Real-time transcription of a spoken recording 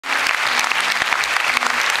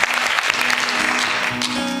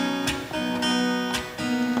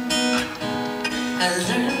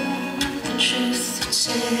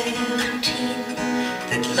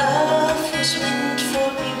love was meant for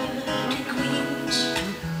beauty queens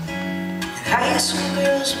and high school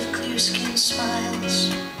girls with clear-skinned smiles,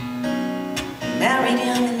 married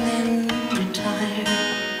young and then retired.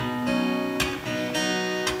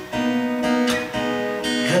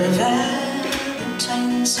 Her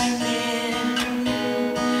Valentines I never knew,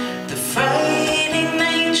 the frightening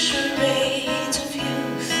night charades of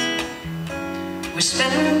youth were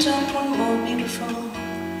spent on one more beautiful.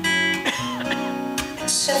 At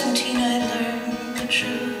 17 I learned the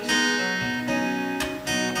truth.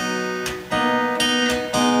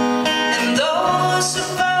 And those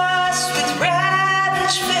of us with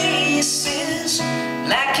ravaged faces,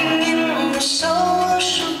 lacking in the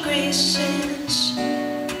social graces,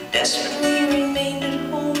 desperately remained at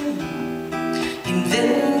home,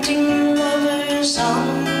 inventing lovers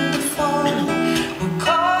on the phone who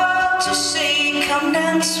called to say, "Come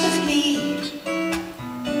dance with me,"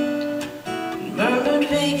 and murmured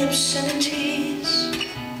vague obscenities.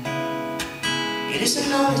 It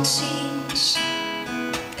isn't all it seems.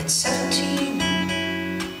 At 17,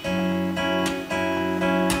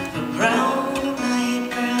 a brown-eyed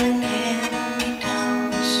girl in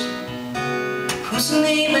hand-me-downs, whose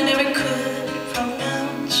name I never could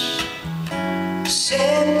pronounce,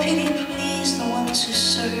 said, "Pity please the ones who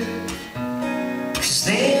serve, 'cause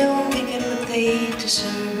they only get what they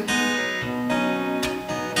deserve."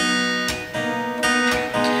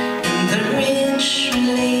 And the rich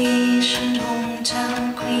relationed hometown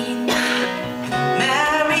queen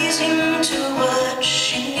marries into what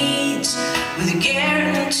she needs, with a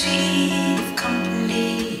guarantee of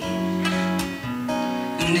company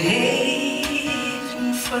and haven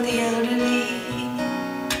for the elderly.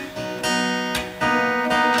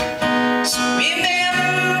 So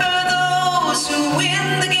remember, those who win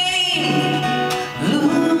the game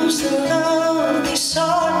lose the love they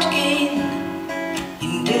sought to gain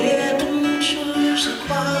in debentures of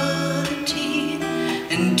quality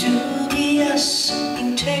and dubious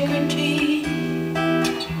integrity.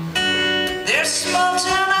 Their small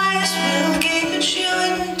town eyes will gape at you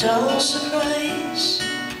in dull surprise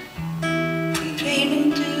when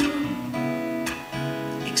payment due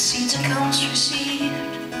exceeds accounts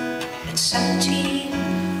received at 17.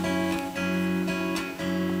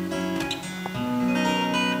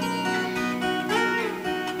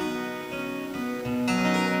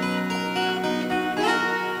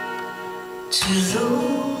 To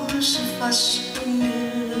those of us who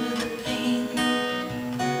knew the pain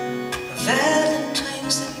of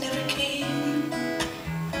Valentines that never came,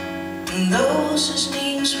 and those whose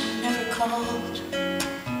names were never called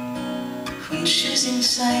when choosing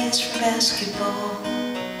sides for basketball,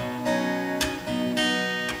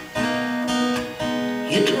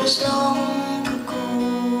 it was long ago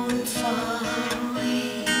and far away.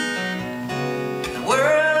 The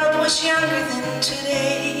world was younger than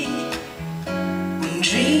today,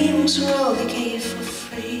 dreams were all they gave for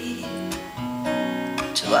free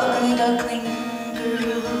to ugly duckling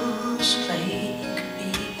girls.